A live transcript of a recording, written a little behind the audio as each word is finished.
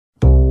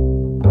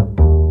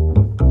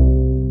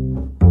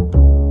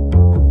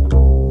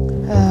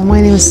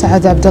name is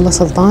Suad Abdullah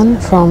Sultan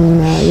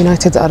from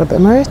United Arab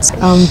Emirates.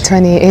 I'm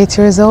 28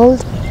 years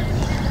old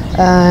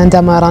and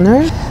I'm a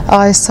runner.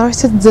 I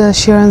started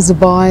here in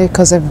Dubai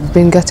because I've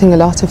been getting a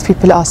lot of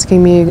people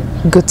asking me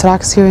good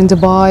tracks here in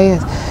Dubai.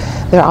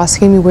 They're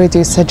asking me, where do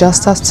you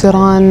suggest us to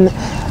run?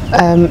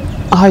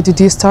 How did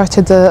you start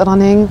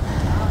running?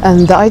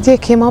 And the idea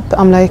came up.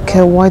 I'm like,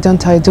 why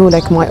don't I do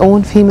like my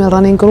own female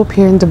running group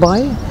here in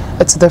Dubai?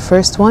 It's the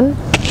first one.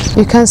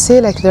 You can see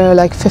like there are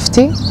like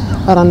 50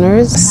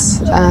 runners,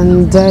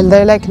 and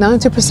they're like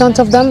 90%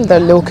 of them, they're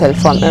local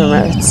from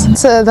Emirates.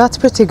 So that's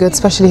pretty good,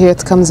 especially here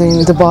it comes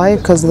in Dubai,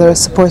 because they're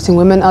supporting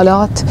women a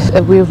lot.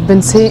 We've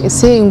been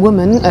seeing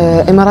women,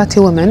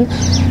 Emirati women,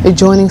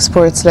 joining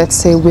sports. Let's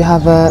say we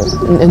have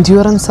an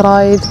endurance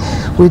ride,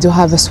 we do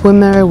have a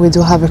swimmer, we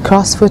do have a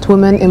CrossFit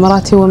woman,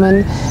 Emirati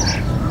women.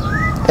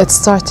 It's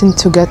starting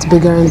to get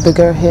bigger and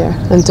bigger here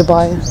in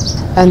Dubai,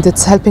 and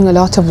it's helping a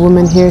lot of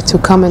women here to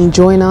come and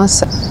join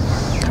us.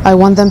 I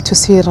want them to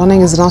see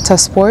running is not a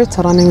sport.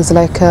 Running is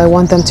like, I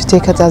want them to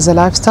take it as a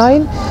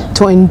lifestyle,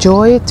 to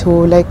enjoy, to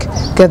like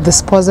get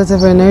this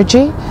positive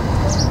energy,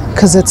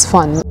 because it's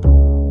fun.